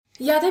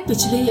याद है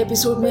पिछले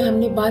एपिसोड में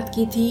हमने बात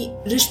की थी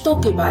रिश्तों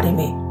के बारे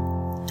में।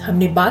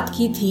 हमने बात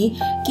की थी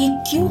कि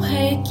क्यों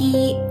है कि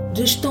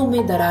रिश्तों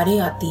में दरारें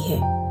आती है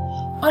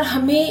और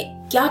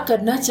हमें क्या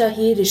करना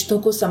चाहिए रिश्तों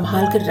को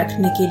संभाल कर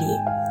रखने के लिए।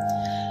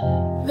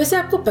 वैसे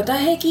आपको पता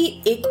है कि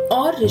एक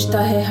और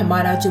रिश्ता है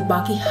हमारा जो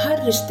बाकी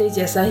हर रिश्ते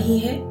जैसा ही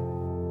है।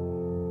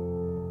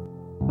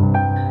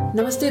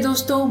 नमस्ते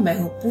दोस्तों, मैं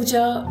हूँ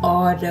पूजा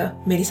और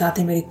मेरे साथ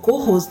है मेरे को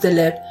होस्ट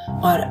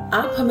दिलीप और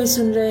आप हमें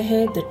सुन रहे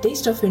हैं the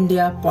test of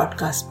India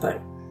podcast पर।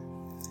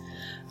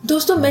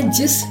 दोस्तों, मैं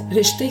जिस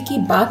रिश्ते की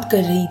बात कर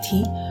रही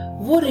थी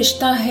वो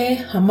रिश्ता है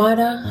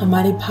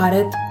हमारे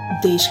भारत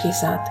देश के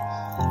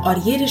साथ। और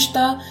ये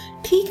रिश्ता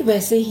ठीक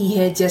वैसे ही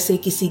है जैसे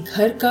किसी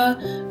घर का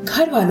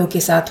घर वालों के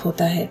साथ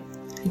होता है,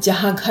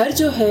 जहाँ घर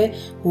जो है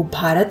वो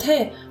भारत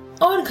है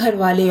और घर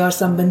वाले और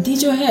संबंधी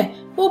जो है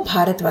वो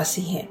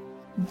भारतवासी है।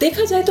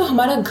 देखा जाए तो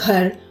हमारा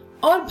घर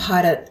और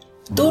भारत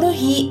दोनों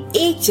ही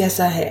एक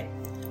जैसा है,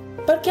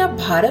 पर क्या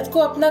भारत को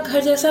अपना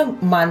घर जैसा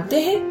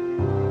मानते हैं?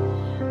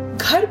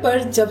 घर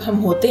पर जब हम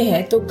होते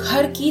हैं तो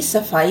घर की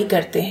सफाई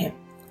करते हैं,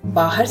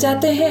 बाहर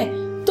जाते हैं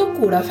तो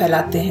कूड़ा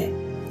फैलाते हैं,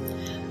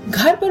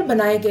 घर पर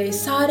बनाए गए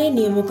सारे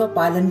नियमों का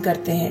पालन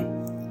करते हैं,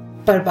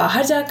 पर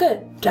बाहर जाकर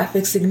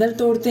ट्रैफिक सिग्नल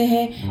तोड़ते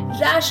हैं,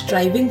 रैश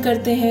ड्राइविंग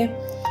करते हैं।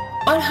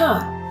 और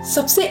हाँ,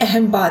 सबसे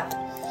अहम बात,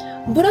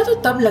 बुरा तो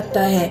तब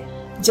लगता है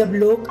जब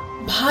लोग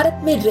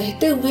भारत में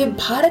रहते हुए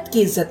भारत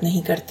की इज्जत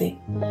नहीं करते।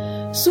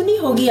 सुनी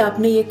होगी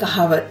आपने ये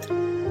कहावत,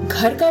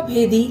 घर का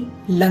भेदी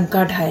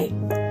लंका ढाए।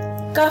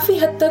 काफी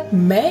हद तक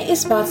मैं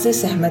इस बात से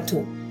सहमत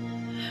हूँ।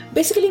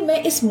 बेसिकली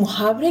मैं इस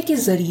मुहावरे के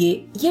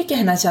जरिए ये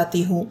कहना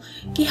चाहती हूँ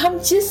कि हम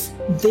जिस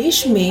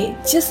देश में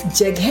जिस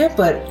जगह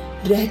पर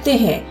रहते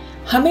हैं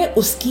हमें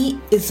उसकी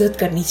इज्जत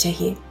करनी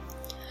चाहिए।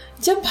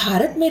 जब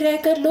भारत में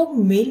रहकर लोग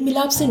मेल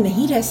मिलाप से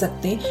नहीं रह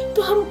सकते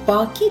तो हम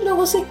बाकी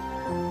लोगों से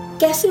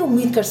कैसे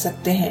उम्मीद कर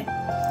सकते हैं?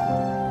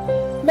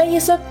 मैं ये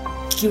सब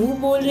क्यों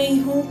बोल रही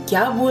हूँ,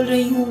 क्या बोल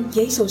रही हूँ,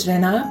 यही सोच रहे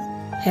ना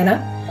आप, है ना?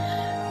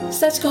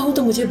 सच कहूँ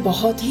तो मुझे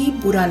बहुत ही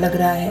बुरा लग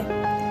रहा है।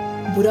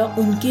 बुरा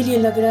उनके लिए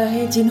लग रहा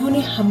है जिन्होंने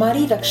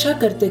हमारी रक्षा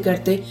करते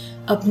करते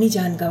अपनी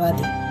जान गंवा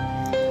दी।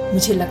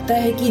 मुझे लगता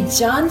है कि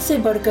जान से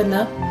बढ़कर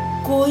ना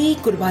कोई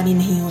कुर्बानी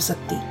नहीं हो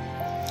सकती।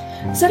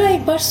 जरा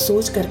एक बार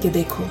सोच करके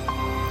देखो,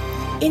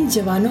 इन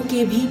जवानों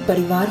के भी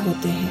परिवार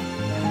होते हैं,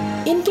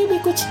 इनके भी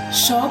कुछ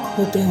शौक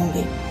होते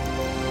होंगे,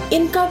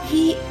 इनका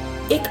भी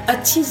एक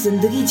अच्छी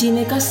जिंदगी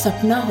जीने का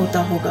सपना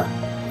होता होगा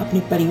अपने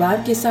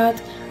परिवार के साथ,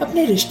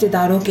 अपने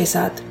रिश्तेदारों के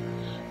साथ,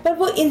 पर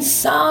वो इन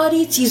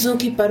सारी चीजों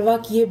की परवाह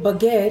किए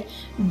बगैर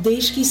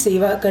देश की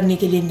सेवा करने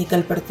के लिए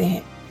निकल पड़ते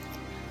हैं।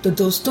 तो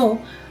दोस्तों,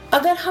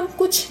 अगर हम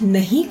कुछ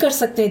नहीं कर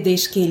सकते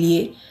देश के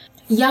लिए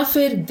या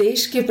फिर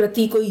देश के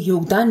प्रति कोई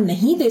योगदान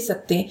नहीं दे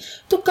सकते,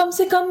 तो कम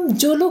से कम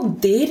जो लोग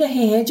दे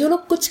रहे हैं, जो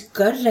लोग कुछ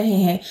कर रहे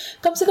हैं,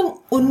 कम से कम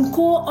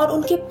उनको और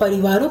उनके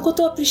परिवारों को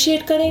तो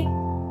अप्रिशिएट करें।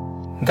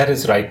 That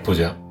is right,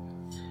 Pooja.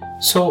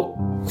 So,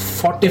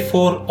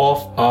 44 of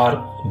our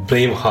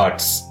brave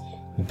hearts,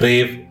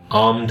 brave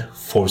armed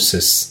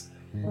forces,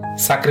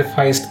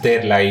 sacrificed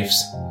their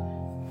lives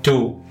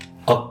to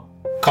a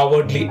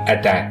cowardly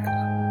attack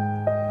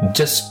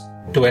just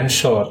to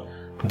ensure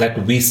that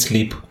we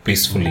sleep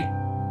peacefully.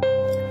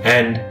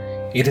 And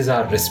it is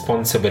our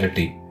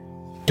responsibility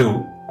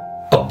to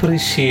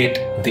appreciate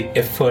the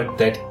effort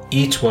that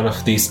each one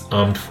of these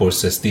armed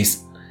forces,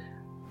 these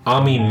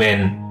army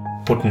men,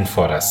 put in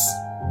for us.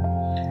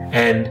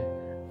 And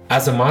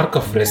as a mark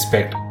of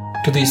respect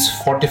to these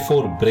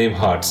 44 brave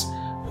hearts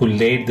who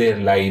laid their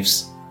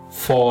lives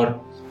for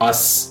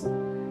us,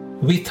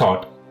 we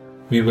thought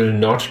we will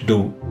not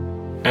do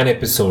an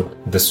episode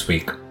this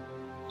week.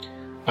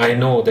 I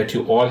know that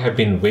you all have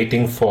been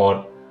waiting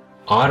for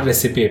our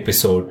recipe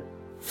episode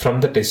from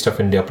the Taste of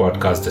India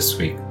podcast this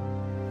week.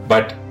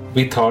 But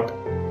we thought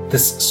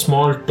this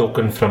small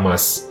token from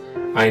us,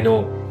 I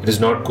know it is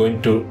not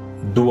going to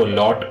do a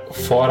lot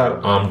for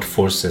our armed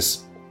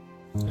forces,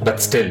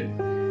 but still,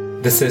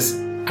 this is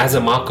as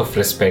a mark of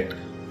respect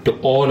to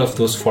all of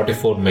those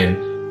 44 men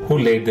who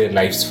laid their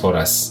lives for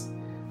us.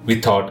 We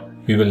thought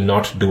we will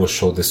not do a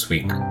show this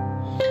week.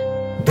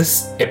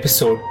 This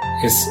episode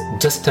is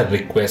just a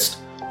request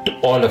to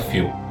all of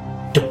you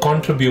to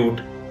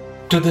contribute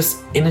to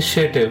this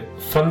initiative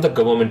from the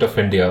Government of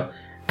India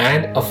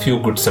and a few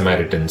good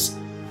Samaritans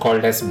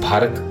called as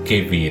Bharat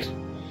Ke Veer.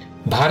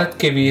 Bharat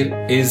Ke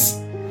Veer is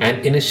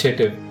an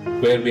initiative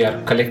where we are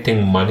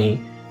collecting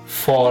money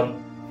for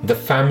the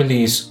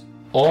families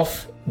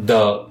of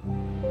the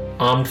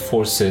armed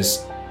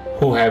forces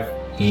who have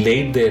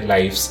laid their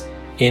lives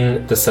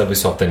in the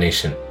service of the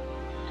nation.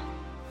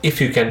 If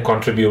you can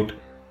contribute,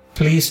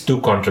 please do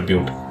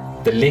contribute.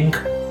 The link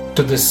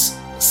to this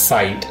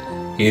site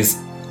is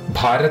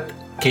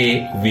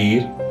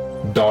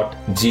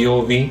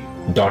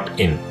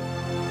bharatkveer.gov.in.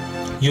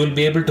 You will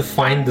be able to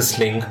find this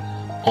link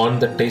on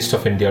the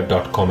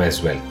tasteofindia.com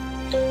as well.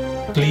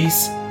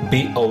 Please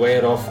be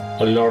aware of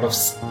a lot of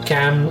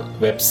scam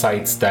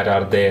websites that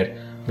are there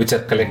which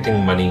are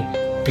collecting money.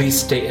 Please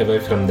stay away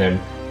from them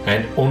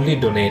and only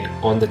donate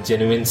on the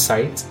genuine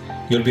sites.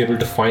 You'll be able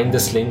to find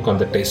this link on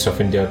the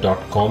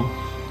tasteofindia.com.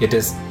 It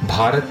is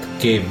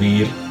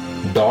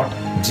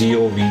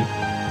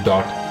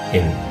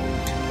bharatkveer.gov.in.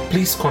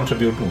 Please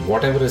contribute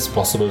whatever is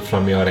possible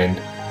from your end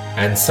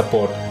and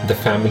support the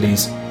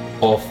families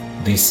of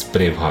these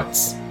brave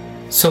hearts.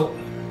 So,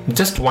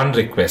 just one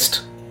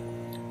request.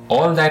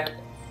 All that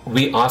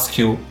we ask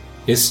you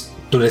is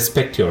to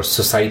respect your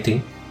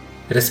society,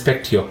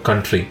 respect your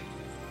country.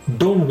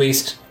 Don't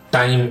waste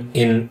time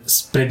in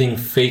spreading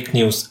fake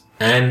news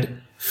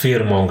and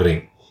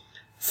fear-mongering.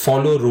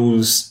 Follow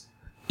rules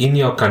in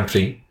your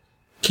country.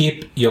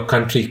 Keep your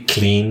country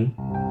clean,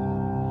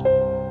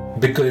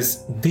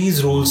 because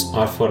these rules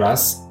are for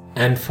us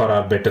and for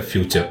our better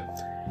future.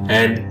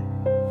 And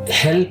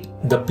help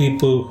the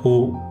people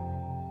who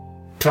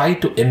try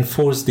to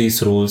enforce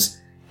these rules,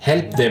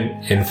 help them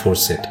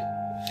enforce it.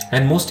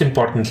 And most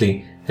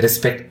importantly,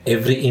 respect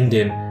every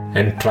Indian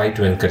and try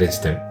to encourage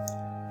them.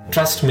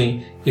 Trust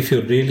me, if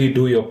you really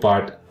do your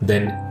part,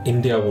 then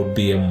India would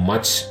be a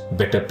much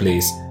better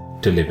place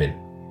to live in.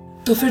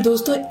 तो फिर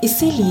दोस्तों,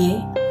 इसीलिए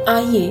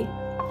आइए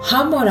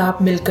हम और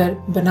आप मिलकर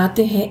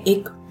बनाते हैं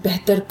एक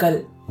बेहतर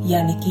कल,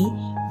 यानी कि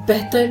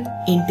बेहतर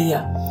इंडिया,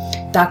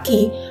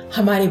 ताकि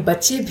हमारे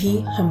बच्चे भी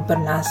हम पर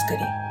नाज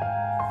करें.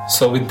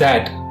 So with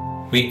that,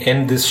 we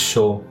end this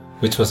show,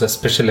 which was a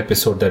special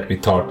episode that we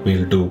thought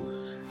we'll do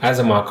as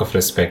a mark of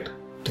respect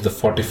to the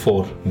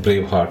 44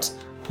 brave hearts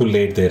who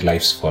laid their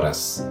lives for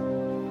us.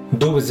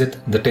 Do visit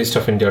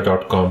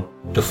thetasteofindia.com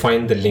to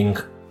find the link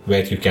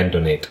where you can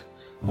donate.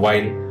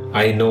 While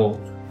I know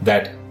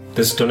that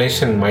this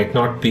donation might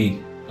not be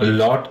a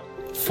lot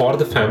for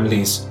the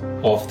families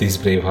of these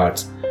brave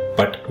hearts,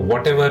 but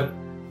whatever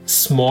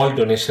small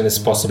donation is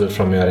possible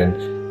from your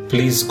end,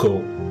 please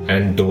go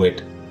and do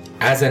it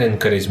as an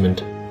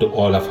encouragement to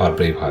all of our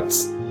brave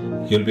hearts.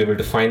 You'll be able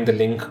to find the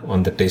link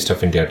on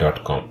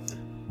thetasteofindia.com.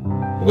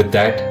 With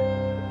that,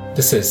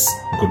 this is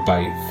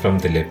goodbye from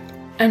Dilip.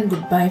 And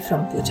goodbye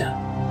from Pooja.